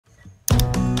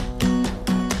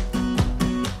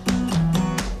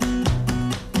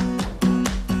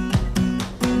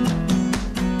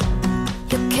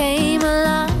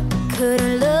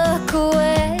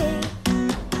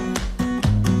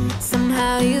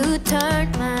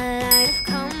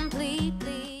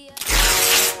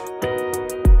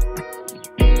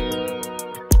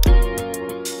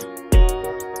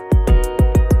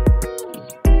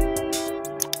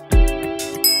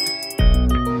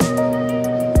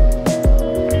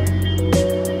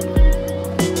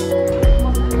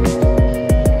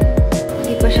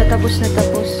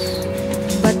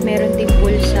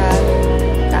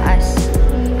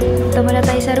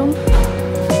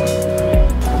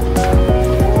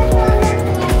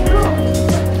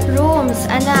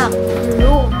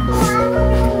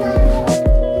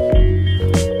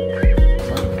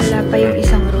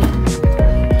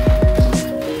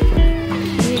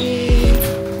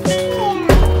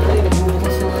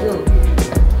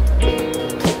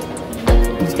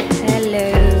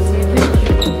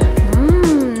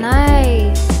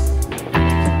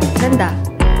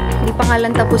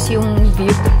Tapos yung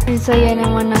view. Ang saya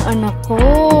naman ng anak ko.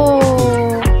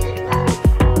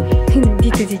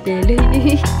 Dito si Kelly.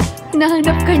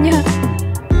 Hinahanap ka niya.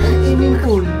 Swimming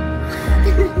pool.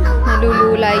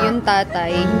 Nalulula yung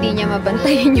tatay. Hindi niya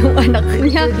mabantayan yung anak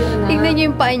niya. Tingnan niyo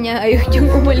yung paa niya. Ayaw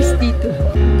niyang umalis dito.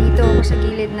 Dito ako sa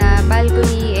gilid na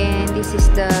balcony and this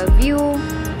is the view.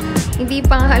 Hindi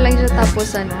pa nga lang siya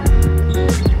tapos ano.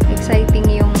 Exciting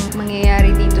yung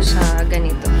mangyayari dito sa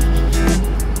ganito.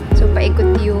 So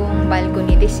paikot yung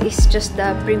balcony. This is just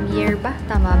the premiere ba?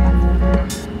 Tama ba?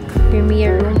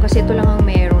 Premiere room kasi ito lang ang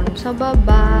meron. Sa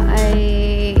baba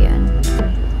ay yan.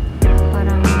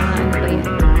 Parang ano ba yan?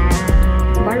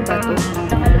 Bar ba ito?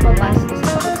 Nakalubabas kasi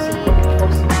ako si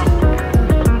post.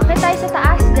 Okay tayo sa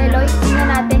taas, Deloy. Tingnan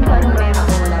natin kung anong meron.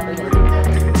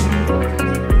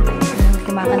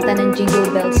 Kumakanta ng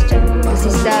jingle bells dyan. This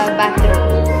is the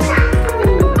bathroom.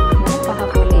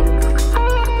 Napakakulit.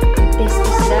 This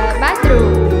is the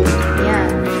bathroom. Yan.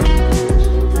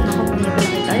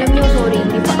 Alam niyo, sorry,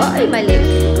 hindi pa, ay mali.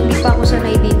 Hindi pa ako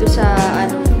sanay dito sa,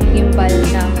 gimbal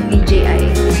ng DJI.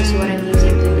 This is what I'm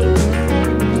using today.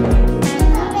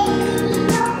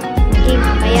 Okay,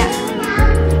 mamaya.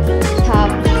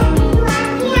 Top.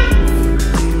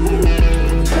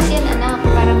 Yan, anak,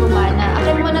 para gumana.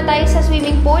 Akin muna tayo sa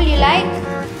swimming pool, you like?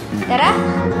 Tara?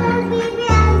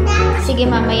 Sige,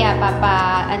 mamaya,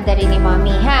 papa, andarin ni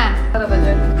mommy, ha? Tara ba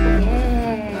dyan?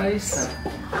 Yes. Nice.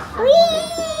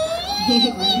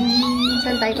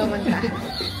 Saan tayo pumunta?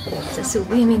 Sa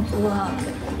swimming pool.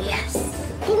 Yes!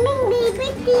 Timing, baby,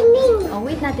 timing! Oh,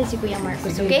 wait natin si Kuya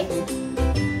Marcos, okay?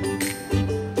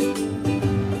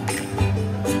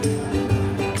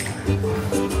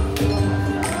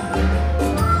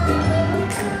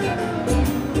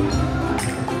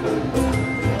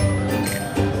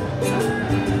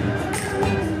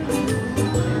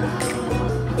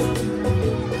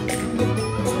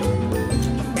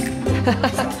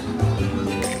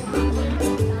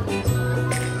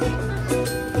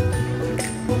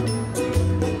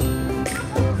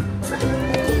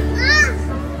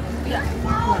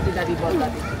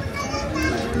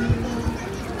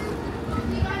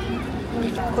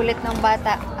 Kulit ng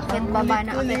bata. Akit baba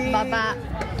na akit baba.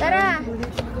 Tara!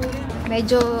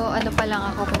 Medyo ano pa lang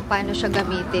ako kung paano siya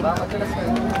gamitin.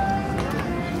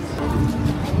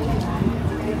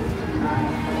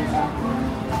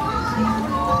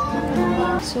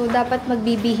 So, dapat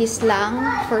magbibihis lang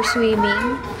for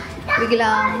swimming.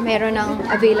 Biglang meron ng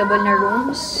available na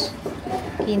rooms.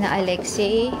 Kina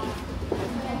Alexei.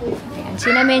 Ayan.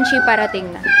 Sina Menchi parating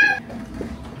na.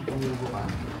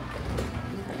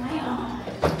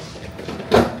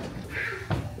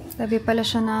 Tabi pala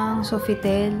siya ng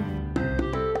Sofitel.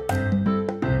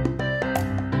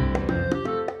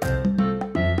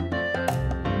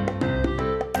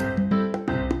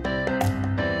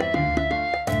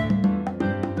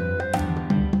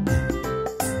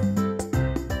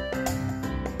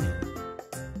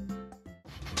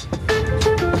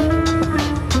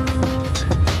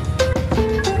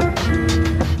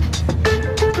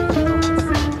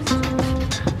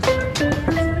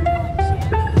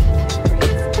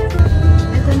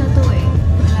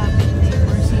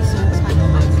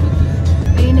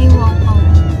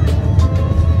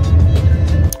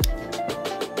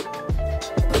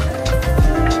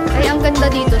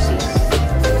 Dito sis.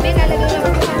 May nalagay lang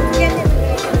ako.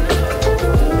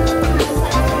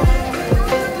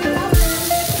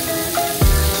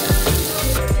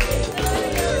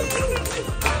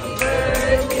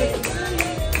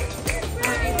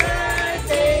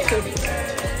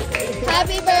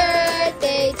 Happy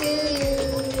birthday to you.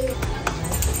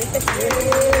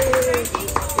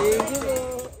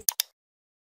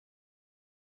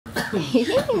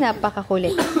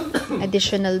 Napakakulit.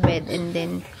 Additional bed and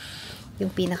then yung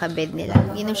pinaka-bed nila.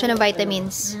 Inom siya ng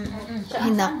vitamins.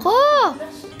 Ay, nako!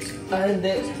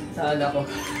 Hindi. Saan ako?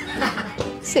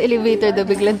 Sa elevator daw,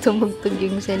 biglang tumugtog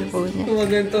yung cellphone niya.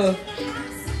 Tumaganto.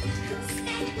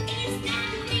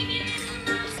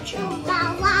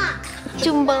 Chumbawa!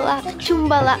 Chumbala,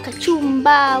 chumbala,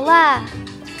 chumbala!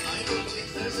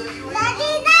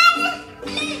 Daddy, daddy!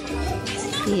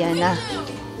 Yan na.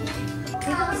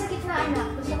 Dito ka sa gitna, anak.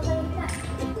 Gusto ko sa gitna.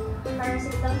 Para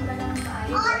sit down ka lang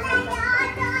maayos.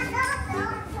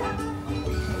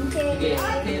 Okay.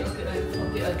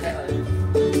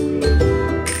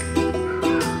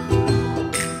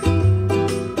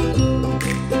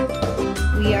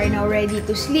 We are now ready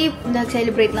to sleep.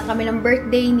 Nag-celebrate lang kami ng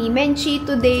birthday ni Menchi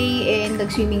today and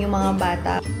nag-swimming yung mga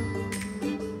bata.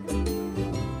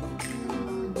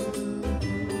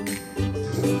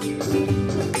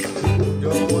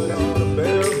 Going on a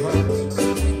bear hunt.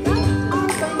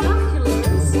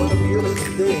 What a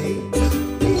beautiful day.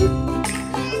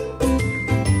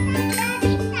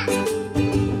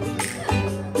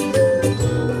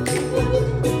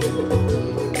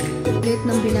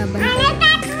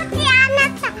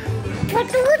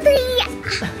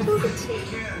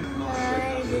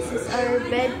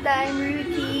 bedtime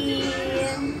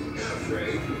routine.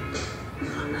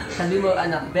 Sabi mo,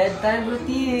 anak, bedtime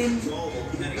routine.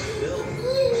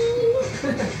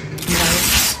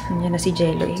 Nandiyan na si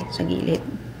Jello sa gilid.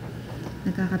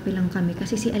 Nagkakape lang kami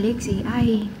kasi si Alexi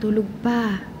ay tulog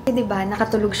pa. Diba,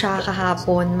 nakatulog siya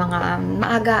kahapon, mga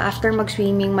maaga after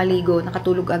mag-swimming, maligo,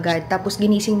 nakatulog agad. Tapos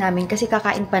ginising namin kasi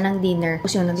kakain pa ng dinner.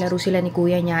 Tapos yun, naglaro sila ni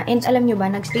kuya niya. And alam nyo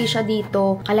ba, nagstay siya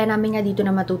dito. Kala namin nga dito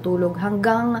na matutulog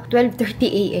hanggang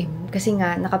 12:30 AM. Kasi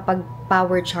nga,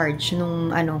 nakapag-power charge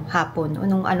nung hapon. O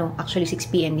nung actually 6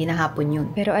 PM, di na hapon yun.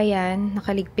 Pero ayan,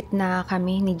 nakaligpit na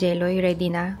kami ni Jeloy. Ready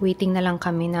na. Waiting na lang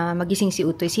kami na magising si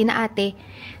Utoy. Sina ate,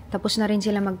 tapos na rin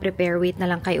sila mag-prepare. Wait na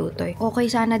lang kay Utoy. Okay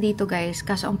sana dito guys,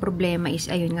 kaso ang problema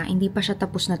is, ayun nga, hindi pa siya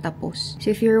tapos na tapos.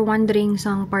 So if you're wondering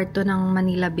sang part to ng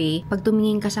Manila Bay, pag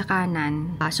tumingin ka sa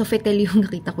kanan, Sofitel yung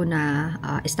nakita ko na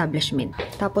establishment.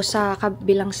 Tapos sa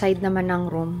kabilang side naman ng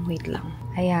room, wait lang.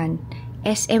 Ayan,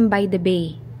 SM by the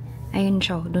Bay. Ayun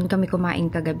siya, doon kami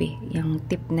kumain kagabi. Yung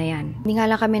tip na yan. Hindi nga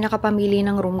lang kami nakapamili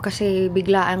ng room kasi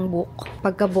bigla ang book.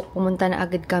 Pagka-book, pumunta na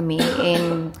agad kami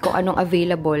and kung anong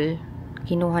available,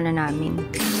 kinuha na namin.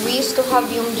 We used to have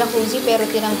yung jacuzzi pero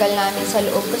tinanggal namin sa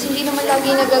loob kasi hindi naman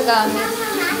lagi nagagamit.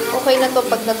 Okay na to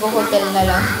pag nag-hotel na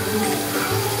lang.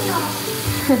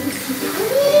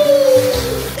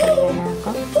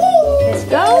 Let's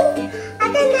go!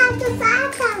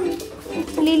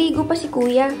 Naliligo pa si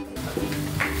kuya.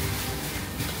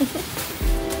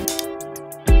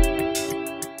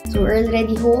 So we're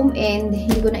already home and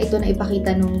hindi ko na ito na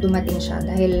ipakita nung dumating siya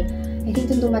dahil I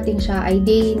think nung dumating siya ay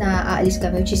day na aalis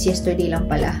kami, which is yesterday lang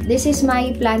pala. This is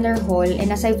my planner haul and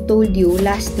as I've told you,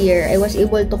 last year, I was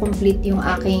able to complete yung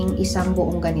aking isang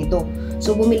buong ganito.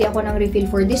 So, bumili ako ng refill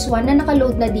for this one na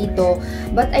nakaload na dito.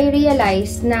 But I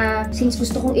realized na since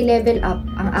gusto kong i-level up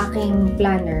ang aking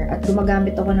planner at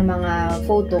gumagamit ako ng mga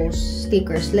photos,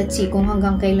 stickers, let's see kung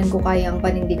hanggang kailan ko kayang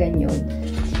panindigan yun.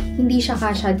 Hindi siya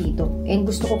kasya dito. And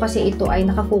gusto ko kasi ito ay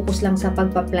nakafocus lang sa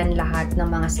pagpa-plan lahat ng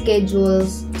mga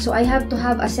schedules. So, I have to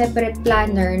have a separate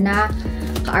planner na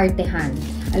kaartehan.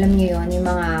 Alam niyo yon, yung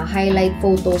mga highlight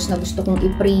photos na gusto kong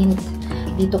i-print.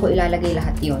 Dito ko ilalagay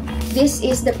lahat yon. This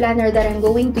is the planner that I'm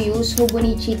going to use,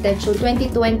 Hobonichi Techo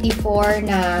 2024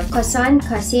 na Kasan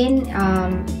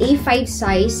A5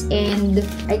 size, and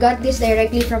I got this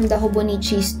directly from the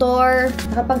Hobonichi store.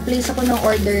 Nakapag-place ako ng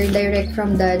order direct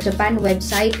from the Japan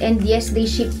website, and yes, they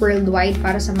ship worldwide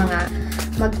para sa mga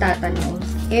magtatanong.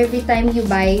 Every time you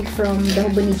buy from the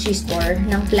Hobonichi store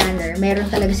ng planner, meron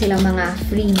talaga silang mga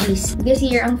freebies. This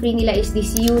year, ang free nila is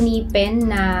this uni pen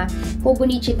na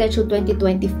Hobonichi Techo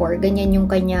 2024. Ganyan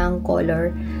yung kanyang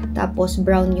color. Tapos,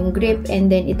 brown yung grip. And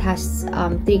then, it has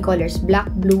 3 colors. Black,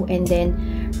 blue, and then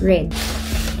red.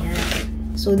 Ayan.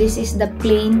 So, this is the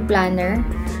plain planner.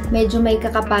 Medyo may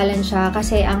kakapalan siya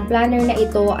kasi ang planner na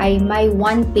ito ay may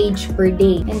 1 page per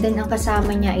day. And then, ang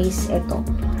kasama niya is ito.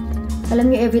 Alam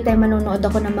niyo, every time manonood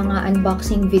ako ng mga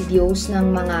unboxing videos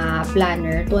ng mga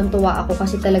planner, tuwan-tuwa ako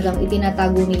kasi talagang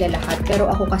itinatago nila lahat.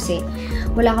 Pero ako kasi,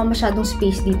 wala akong masyadong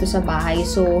space dito sa bahay,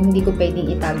 so hindi ko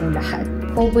pwedeng itago lahat.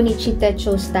 Hobonichi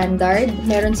Techo Standard.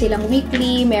 Meron silang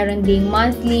weekly, meron ding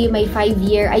monthly, may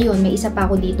 5-year. Ayun, may isa pa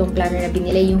ako ditong planner na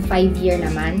binili, yung 5-year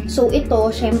naman. So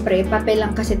ito, syempre, papel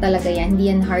lang kasi talaga yan.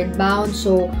 Hindi yan hardbound.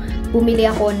 So, bumili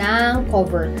ako ng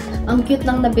cover. Ang cute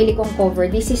lang nabili kong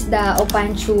cover. This is the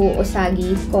Opanchu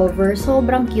Osagi cover.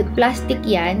 Sobrang cute. Plastic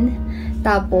yan.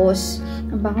 Tapos,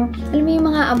 alam mo yung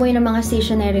mga amoy ng mga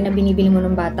stationery na binibili mo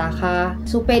ng bata ka.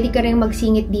 So, pwede ka rin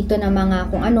magsingit dito ng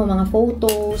mga kung ano, mga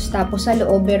photos. Tapos, sa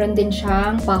loob, meron din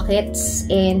siyang pockets.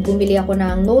 And, bumili ako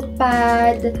ng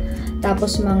notepad.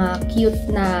 Tapos, mga cute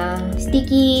na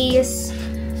stickies.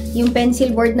 Yung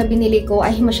pencil board na binili ko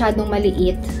ay masyadong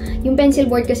maliit. Yung pencil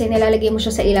board kasi nilalagay mo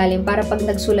siya sa ilalim para pag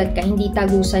nagsulat ka, hindi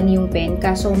tagusan yung pen.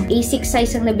 Kaso, A6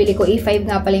 size ang nabili ko. A5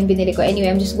 nga pala yung binili ko. Anyway,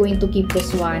 I'm just going to keep this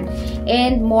one.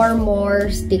 And more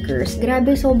stickers.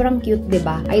 Grabe, sobrang cute,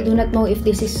 diba? I do not know if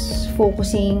this is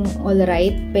focusing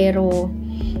alright. Pero,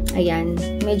 ayan.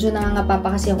 Medyo nangangapa pa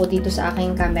kasi ako dito sa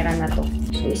aking camera na to.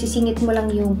 So, isisingit mo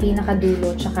lang yung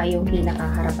pinakadulo tsaka yung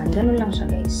pinakaharapan. Ganun lang siya,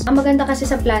 guys. Ang maganda kasi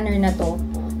sa planner na to,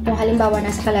 kung halimbawa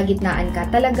nasa kalagitnaan ka,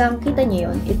 talagang kita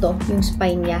nyo yun, ito, yung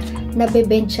spine niya,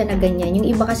 nabebend siya na ganyan.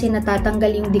 Yung iba kasi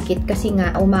natatanggal yung dikit kasi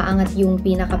nga umaangat yung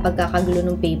pinakapagkakagulo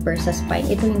ng paper sa spine.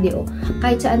 Ito hindi oh.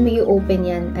 Kahit saan mo i-open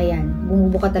yan, ayan,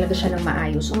 bumubuka talaga siya ng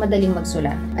maayos. So, madaling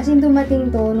magsulat. As in,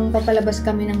 dumating to, nung papalabas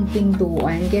kami ng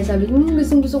pintuan, kaya sabi ko,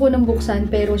 gusto ko nang buksan,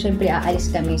 pero syempre aalis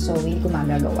kami, so hindi ko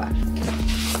magagawa.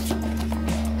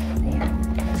 Ayan.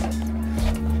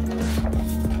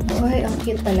 Uy, ang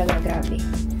cute talaga, grabe.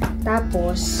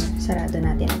 Tapos, sarado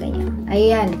natin na ganyan.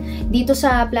 Ayan. Dito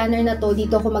sa planner na to,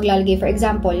 dito ako maglalagay. For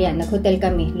example, yan, nag-hotel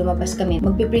kami, lumabas kami.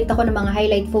 Magpiprint ako ng mga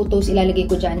highlight photos,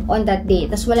 ilalagay ko dyan on that day.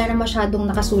 Tapos wala na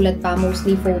masyadong nakasulat pa,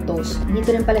 mostly photos.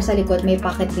 Dito rin pala sa likod, may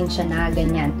pocket din siya na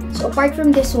ganyan. So, apart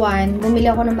from this one,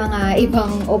 bumili ako ng mga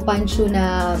ibang opancho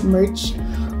na merch.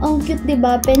 Ang cute,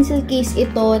 diba? Pencil case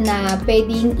ito na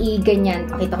pwedeng i-ganyan.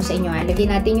 Pakita ko sa inyo, ha.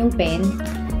 Lagyan natin yung pen.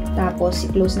 Tapos,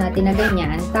 i-close natin na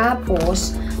ganyan.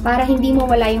 Tapos, para hindi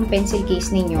mawala yung pencil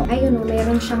case ninyo, ayun o,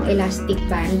 meron siyang elastic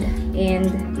band. And,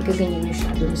 ikaganyan nyo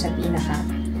siya dun sa pinaka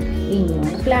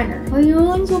inyong planner.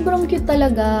 Ayun, sobrang cute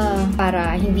talaga.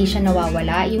 Para hindi siya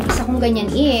nawawala. Yung isa kong ganyan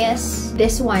is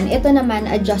this one. Ito naman,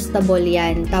 adjustable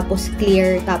yan. Tapos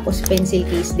clear, tapos pencil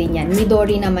case din yan.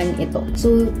 Midori naman ito.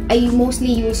 So, I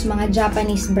mostly use mga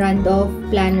Japanese brand of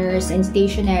planners and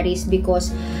stationaries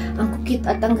because ang cute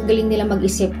at ang gagaling nila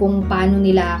mag-isip kung paano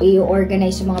nila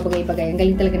i-organize yung mga bagay-bagay. Ang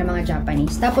galing talaga ng mga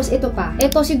Japanese. Tapos ito pa.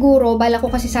 Ito siguro, bala ko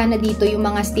kasi sana dito yung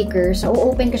mga stickers. So,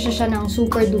 open kasi siya ng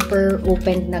super duper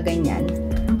open na ganyan.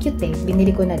 Ang cute eh.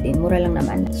 Binili ko na din. Mura lang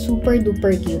naman. Super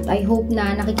duper cute. I hope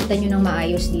na nakikita nyo ng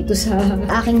maayos dito sa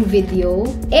aking video.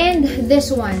 And this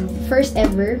one, first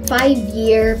ever,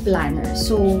 5-year planner.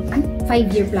 So,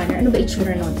 5-year planner. Ano ba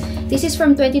itsura nun? This is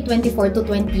from 2024 to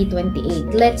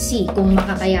 2028. Let's see kung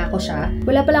makakaya ko siya.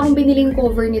 Wala pala akong biniling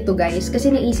cover nito, guys.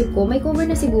 Kasi naisip ko, may cover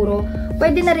na siguro.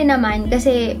 Pwede na rin naman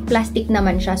kasi plastic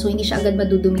naman siya. So, hindi siya agad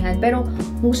madudumihan. Pero,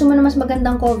 kung gusto mo na mas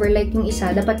magandang cover like yung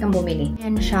isa, dapat kang bumili.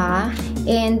 Ayan siya.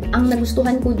 And, ang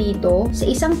nagustuhan ko dito, sa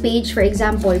isang page, for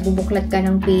example, bubuklat ka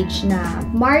ng page na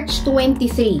March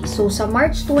 23. So, sa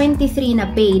March 23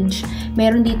 na page,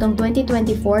 meron ditong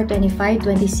 2024, 25,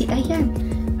 26, ayan.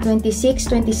 26,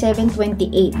 27,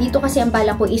 28. Dito kasi ang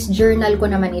pala ko is journal ko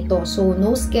naman ito. So,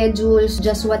 no schedules,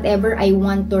 just whatever I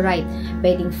want to write.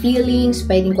 Pwedeng feelings,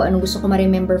 pwedeng ko anong gusto ko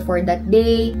ma-remember for that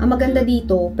day. Ang maganda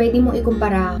dito, pwede mo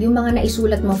ikumpara yung mga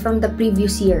naisulat mo from the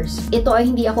previous years. Ito ay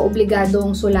hindi ako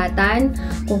obligadong sulatan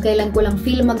kung kailan ko lang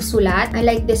feel magsulat. I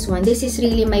like this one. This is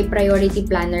really my priority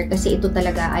planner kasi ito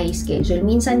talaga ay schedule.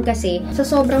 Minsan kasi, sa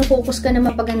sobrang focus ka na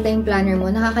mapaganda yung planner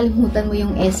mo, nakakalimutan mo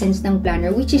yung essence ng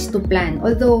planner, which is to plan.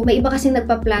 Although, may iba kasi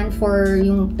nagpa-plan for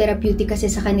yung therapeutic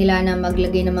kasi sa kanila na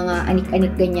maglagay ng mga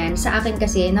anik-anik ganyan. Sa akin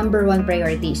kasi, number 1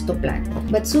 priority is to plan.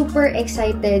 But super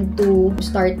excited to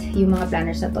start yung mga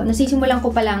planners na to. Nasisimulan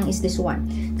ko pa lang is this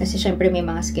one. Kasi syempre may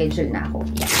mga schedule na ako.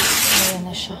 Ayan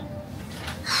na siya.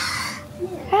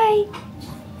 Hi!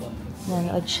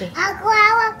 Nanood siya. Ako,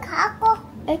 hawak ako.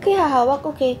 Ay, kaya hawak.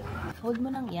 Okay. Hold mo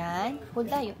nang yan.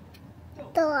 Hold tayo.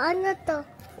 Ito, ano to?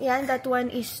 Yan, that one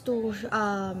is to,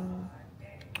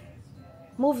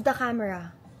 move the camera.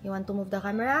 You want to move the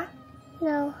camera?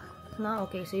 No. No?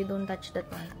 Okay, so you don't touch that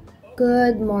one.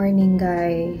 Good morning,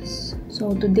 guys.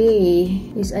 So, today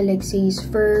is Alexei's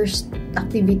first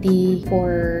activity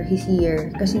for his year.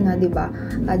 Kasi nga, diba,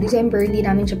 December, hindi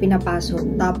namin siya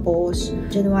pinapasok. Tapos,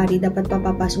 January, dapat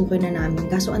papapasukin na namin.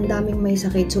 Kaso, ang daming may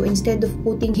sakit. So, instead of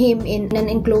putting him in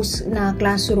an enclosed na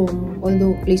classroom,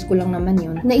 although place ko lang naman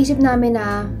yun, naisip namin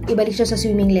na ibalik siya sa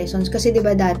swimming lessons. Kasi,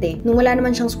 diba, dati, nung wala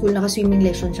naman siyang school, naka-swimming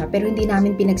lesson siya. Pero hindi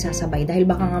namin pinagsasabay dahil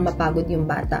baka nga mapagod yung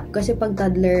bata. Kasi pag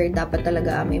toddler, dapat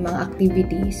talaga may mga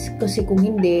activities. Kasi kung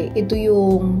hindi, ito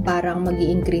yung parang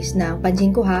mag-i-increase na. Pansin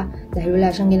ko ha, dahil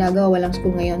wala siyang ginagawa, walang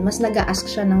school ngayon, mas nag-a-ask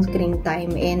siya ng screen time.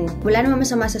 And wala naman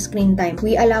masama sa screen time.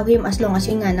 We allow him as long as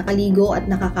yun nga, nakaligo at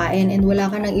nakakain and wala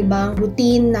ka ng ibang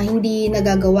routine na hindi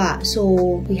nagagawa. So,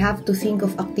 we have to think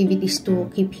of activities to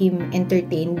keep him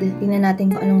entertained. Tingnan natin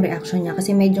kung anong reaction niya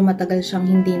kasi medyo matagal siyang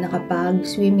hindi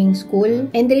nakapag-swimming school.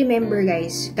 And remember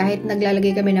guys, kahit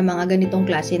naglalagay kami ng mga ganitong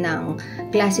klase ng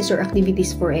classes or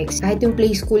activities for X, kahit yung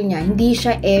play school niya, hindi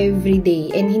siya everyday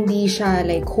and hindi siya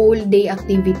like whole day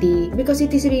activity because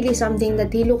it is really something that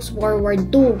he looks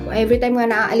forward to. Every time nga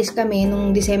naaalis kami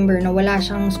nung December na wala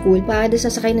siyang school, pag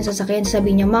sasakay na sasakyan,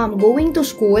 sabi niya, "Mom, going to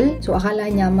school?" So akala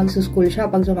niya magsuschool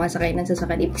siya pag sumasakay ng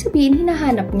sasakyan. Ibig sabihin,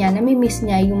 hinahanap niya, nami-miss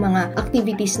niya yung mga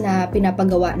activities na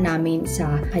pinapagawa namin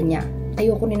sa kanya.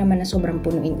 Ayoko rin naman na sobrang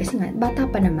punuin kasi nga, bata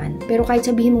pa naman. Pero kahit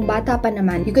sabihin mong bata pa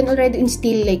naman, you can already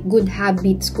instill like good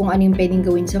habits kung ano yung pwedeng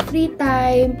gawin sa free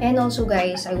time. And also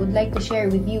guys, I would like to share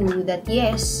with you that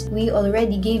yes, we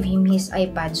already gave him his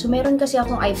iPad. So meron kasi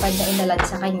akong iPad na inalad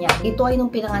sa kanya. Ito ay nung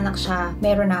pinanganak siya,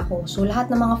 meron ako. So lahat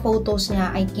ng mga photos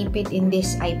niya, I keep it in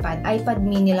this iPad. iPad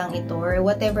mini lang ito or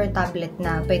whatever tablet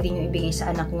na pwede nyo ibigay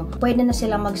sa anak nyo. Pwede na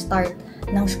sila mag-start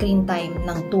ng screen time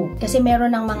ng 2. Kasi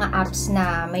meron ng mga apps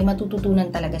na may matutunan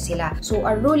matututunan talaga sila. So,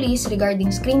 our rule is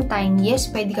regarding screen time, yes,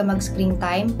 pwede ka mag-screen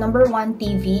time. Number 1,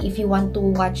 TV. If you want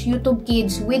to watch YouTube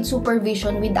Kids with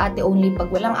supervision, with ate only, pag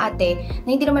walang ate, na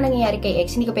hindi naman nangyayari kay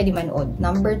ex, hindi ka pwede manood.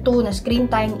 Number 2 na screen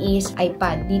time is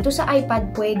iPad. Dito sa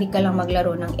iPad, pwede ka lang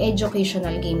maglaro ng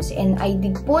educational games. And I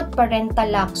did put parental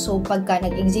lock, so pagka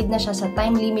nag-exceed na siya sa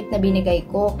time limit na binigay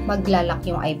ko, maglalak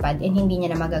yung iPad and hindi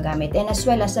niya na magagamit. And as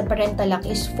well as the parental lock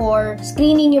is for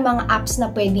screening yung mga apps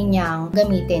na pwede niyang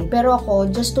gamitin. Pero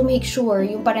ako, just to make sure,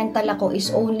 yung parental lock ko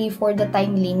is only for the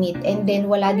time limit. And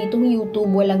then, wala ditong YouTube,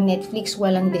 walang Netflix,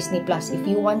 walang Disney Plus. If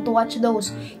you want to watch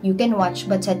those, you can watch,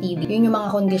 but sa TV. Yun yung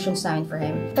mga conditions namin for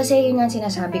him. Kasi yun nga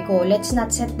sinasabi ko, let's not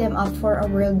set them up for a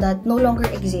world that no longer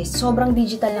exists. Sobrang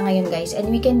digital na ngayon, guys. And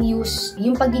we can use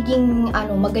yung pagiging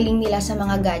magaling nila sa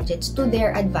mga gadgets to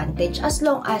their advantage. As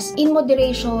long as in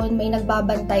moderation, may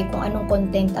nagbabantay kung anong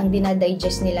content ang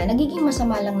dinadigest nila. Nagiging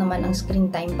masama lang naman ang screen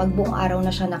time pag buong araw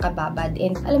na siya nakababad.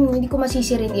 And alam mo, hindi ko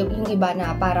masisi rin yung iba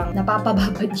na parang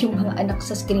napapababad yung mga anak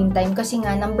sa screen time. Kasi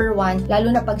nga, number 1, lalo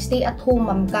na pag stay at home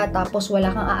mom ka, tapos wala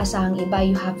kang aasahang iba,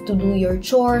 you have to do your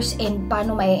chores, and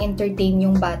paano may entertain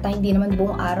yung bata. Hindi naman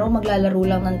buong araw maglalaro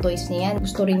lang ng toys niya.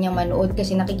 Gusto rin niya manood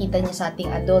kasi nakikita niya sa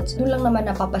ating adults. Doon lang naman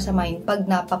napapasamahin pag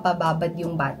napapababad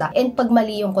yung bata. And pag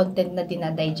mali yung content na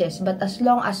dinadigest. But as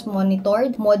long as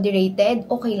monitored, moderated,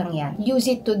 okay lang yan. Use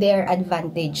it to their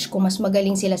advantage. Kung mas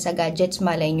magaling sila sa gadgets,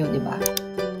 malay nyo, di ba?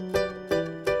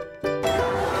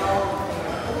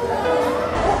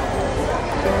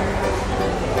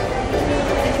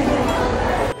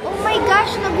 Oh my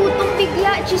gosh, nagutom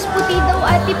bigla. Cheese puti daw,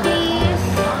 ate, please.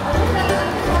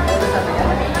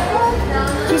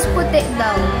 Cheese puti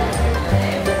daw.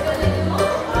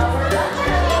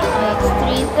 It's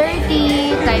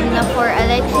 3:30. Time na for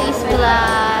Alexei's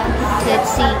class. Let's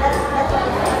see.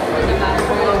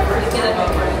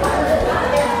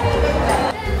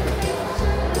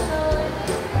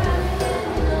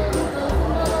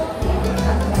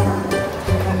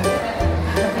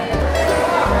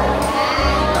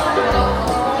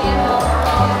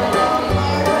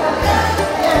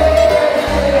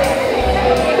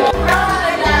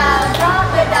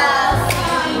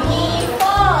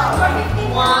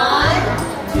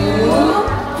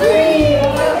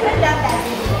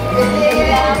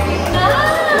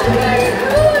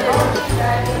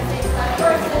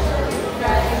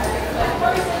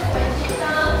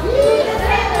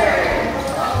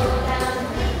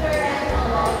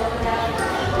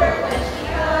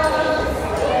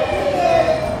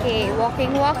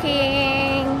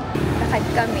 Walking. Lakad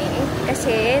kami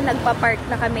kasi nagpa-park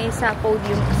na kami sa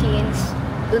podium since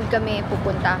doon kami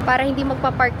pupunta. Para hindi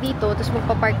magpa-park dito, tapos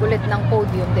magpa-park ulit ng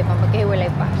podium, diba?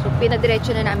 Magkahiwalay pa. So,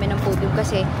 pinadiretso na namin ng podium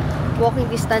kasi walking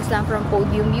distance lang from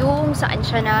podium yung saan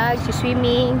siya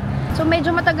nag-swimming. So,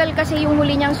 medyo matagal kasi yung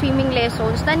huli niyang swimming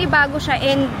lessons. Nanibago siya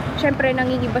and syempre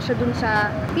nangingiba siya dun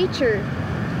sa teacher.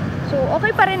 So,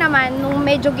 okay pa rin naman nung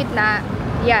medyo gitna.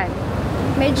 Yan.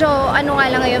 Medyo ano nga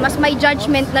lang ngayon, mas may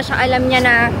judgment na siya. Alam niya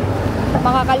na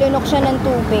makakalunok siya ng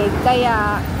tubig.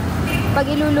 Kaya, pag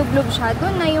ilulublob siya,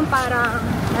 doon na yung parang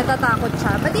natatakot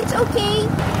siya. But it's okay.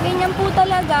 Ganyan po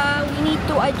talaga. We need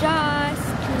to adjust.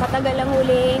 Matagal ang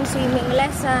huling swimming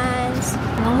lessons.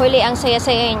 Nung huli, ang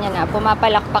saya-saya niya na.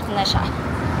 Pumapalakpak na siya.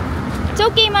 It's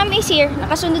okay, Mommy's here.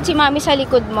 Nakasunod si Mommy sa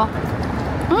likod mo.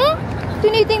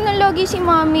 Tinitingnan lagi si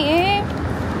Mommy eh.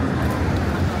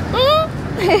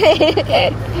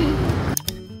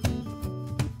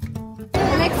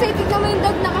 Alexei, tignan mo yung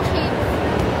dog naka-shape.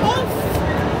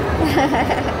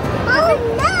 Oh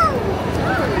no!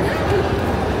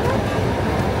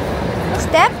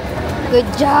 Step? Good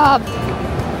job!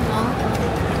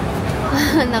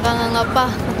 Nakanganga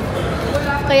pa.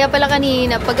 Kaya pala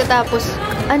kanina, pagkatapos,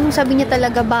 anong sabi niya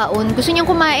talaga baon? Gusto niyang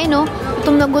kumain, no?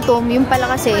 Gutom na gutom. Yung pala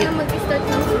kasi.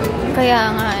 Kaya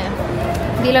nga,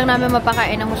 hindi lang namin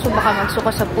mapakain ang gusto, baka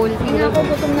magsuka sa pool. Hindi nga ako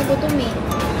gutom na gutom eh.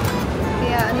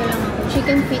 Kaya ano lang ako,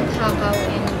 chicken feet, hakaw,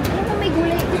 and ano ba may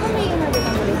gulay? Di ba may umabot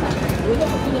ang gulay sa akin?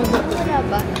 Wala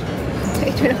ba? So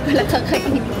ito lang pala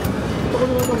kakainin.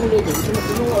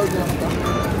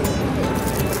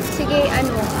 Sige,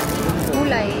 ano,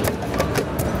 gulay.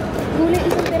 Gulay,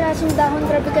 isang pirasong dahon.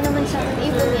 Grabe ka naman sa akin.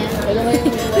 Ibon yan.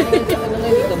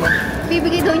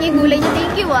 Bibigay daw niya yung gulay niya.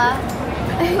 Thank you ah.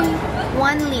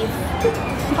 1 leaf.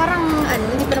 Parang ano,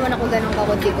 hindi pa naman ako ganun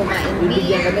kakunti kumain.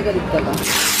 Bibigyan ka na, galit ka ba?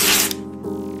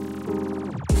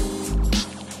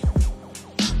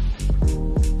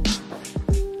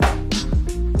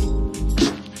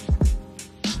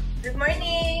 Good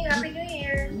morning! Happy New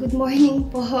Year! Good morning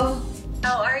po.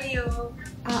 How are you?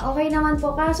 Okay naman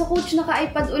po. Kaso coach,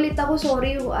 naka-iPad ulit ako.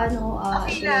 Sorry,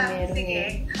 Okay lang.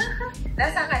 Sige.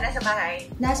 Nasaan ka? Nasa bahay?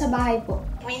 Nasa bahay po.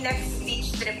 May next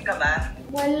beach trip ka ba?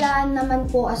 Wala naman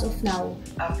po as of now.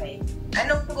 Okay.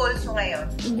 Anong goals mo ngayon?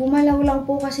 Gumalaw lang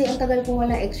po kasi ang tagal kong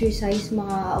wala exercise.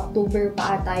 Mga October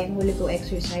pa ata yung huli ko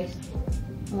exercise.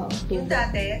 October. Yung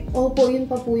dati? Opo, yun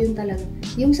pa po yun talaga.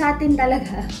 Yung sa atin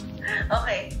talaga.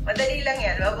 Okay. Madali lang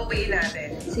yan. Mabubuin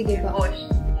natin. Sige po. Push.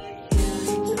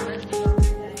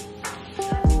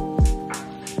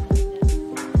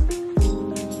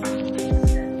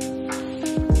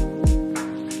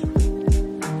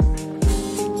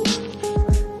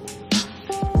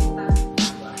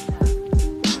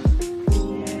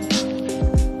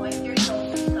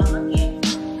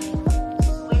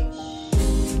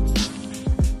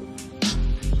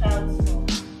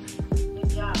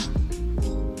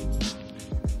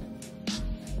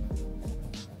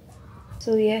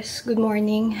 So yes, good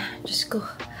morning. Diyos ko.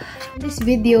 In this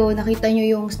video, nakita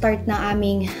nyo yung start na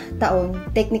aming taon.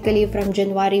 Technically, from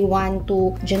January 1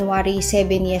 to January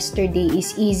 7 yesterday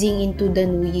is easing into the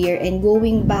new year and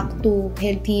going back to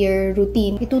healthier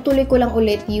routine. Itutuloy ko lang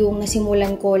ulit yung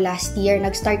nasimulan ko last year.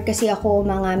 Nag-start kasi ako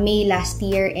mga May last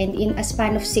year and in a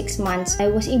span of 6 months,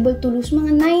 I was able to lose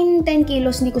mga 9-10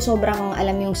 kilos. Hindi ko sobrang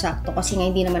alam yung sakto kasi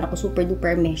nga hindi naman ako super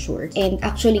duper measure. And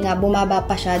actually nga, bumaba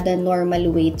pa siya than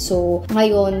normal weight. So,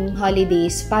 ngayon,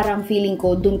 holidays, parang feeling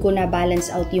ko, dun ko na balance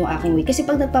out yung aking weight. Kasi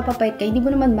pag nagpapapayat ka, hindi mo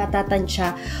naman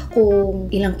matatansya kung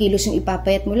ilang kilos yung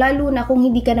ipapayat mo. Lalo na kung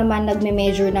hindi ka naman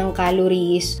nagme-measure ng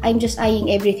calories. I'm just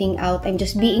eyeing everything out. I'm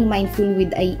just being mindful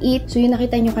with I eat. So yung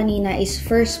nakita nyo kanina is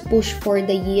first push for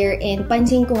the year. And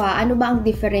pansin ko ano ba ang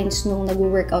difference nung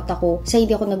nag-workout ako sa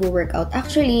hindi ako nag-workout?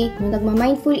 Actually, nung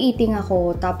nagma-mindful eating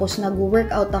ako, tapos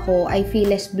nag-workout ako, I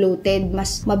feel less bloated,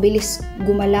 mas mabilis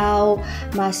gumalaw,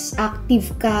 mas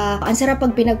active ka. Ang sarap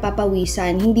pag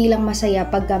pinagpapawisan, hindi lang masaya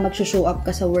pagka mag-show up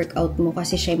ka sa workout mo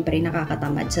kasi syempre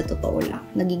nakakatamad sa totoo lang.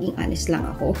 Nagiging honest lang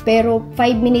ako. Pero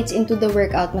 5 minutes into the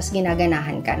workout, mas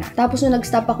ginaganahan ka na. Tapos nung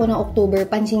nag-stop ako ng October,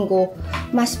 pansin ko,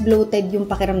 mas bloated yung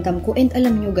pakiramdam ko. And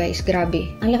alam nyo guys, grabe.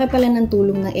 Ang laki pala ng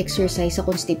tulong ng exercise sa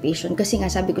constipation. Kasi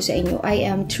nga sabi ko sa inyo, I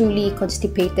am truly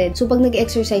constipated. So pag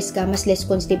nag-exercise ka, mas less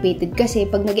constipated. Kasi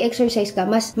pag nag-exercise ka,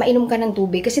 mas mainom ka ng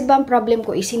tubig. Kasi diba ang problem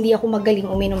ko is hindi ako magaling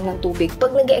uminom ng tubig.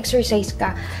 Pag nag-exercise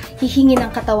ka, hihingi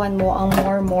ng katawan mo ang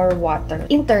more water.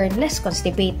 In turn, less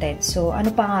constipated. So, ano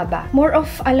pa nga ba? More of,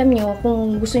 alam nyo,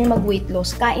 kung gusto nyo mag-weight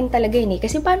loss, kain talaga yun eh.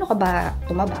 Kasi paano ka ba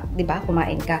tumaba? Diba?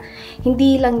 Kumain ka.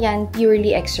 Hindi lang yan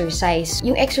purely exercise.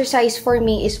 Yung exercise for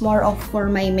me is more of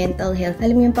for my mental health.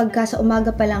 Alam mo yung pagka sa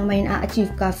umaga pa lang may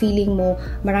na-achieve ka, feeling mo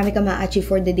marami ka ma-achieve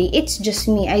for the day. It's just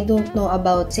me. I don't know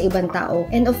about sa ibang tao.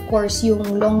 And of course,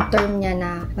 yung long term niya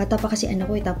na, bata pa kasi anak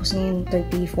ko eh, tapos ngayon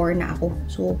 34 na ako.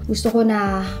 So, gusto ko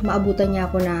na maabutan niya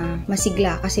ako na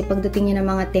masigla kasi pagdating niya ng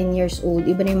mga 10 years old,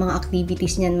 iba na yung mga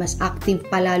activities niyan, mas active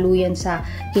palalo yan sa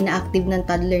kina-active ng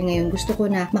toddler ngayon. Gusto ko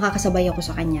na makakasabay ako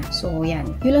sa kanya. So, yan.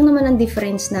 Yun lang naman ang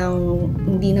difference ng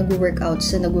hindi nag-workout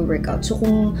sa nag-workout. So,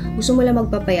 kung gusto mo lang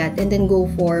magpapayat and then go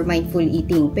for mindful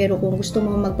eating. Pero kung gusto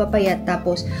mo magpapayat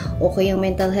tapos okay ang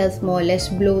mental health mo,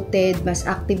 less bloated, mas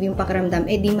active yung pakiramdam,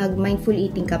 edi mag-mindful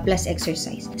eating ka plus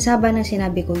exercise. Saba ng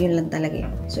sinabi ko, yun lang talaga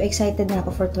yun. So, excited na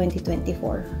ako for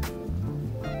 2024.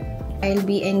 I'll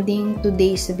be ending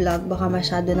today's vlog. Baka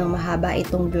masyado nang mahaba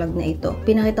itong vlog na ito.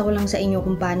 Pinakita ko lang sa inyo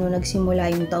kung paano nagsimula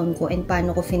yung taon ko and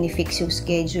paano ko finifix yung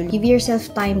schedule. Give yourself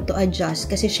time to adjust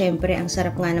kasi syempre ang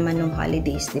sarap nga naman ng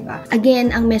holidays, diba? Again,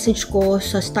 ang message ko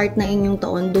sa start na inyong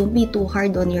taon, don't be too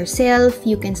hard on yourself.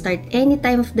 You can start any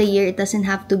time of the year. It doesn't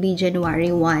have to be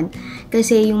January 1.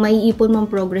 Kasi yung maiipon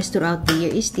mong progress throughout the year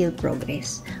is still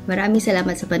progress. Maraming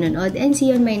salamat sa panonood and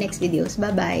see you on my next videos.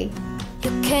 Bye-bye!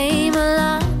 You came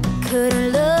along, couldn't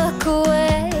look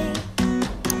away.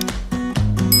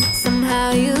 Somehow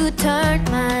you turned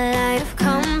my life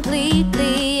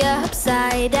completely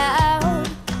upside down.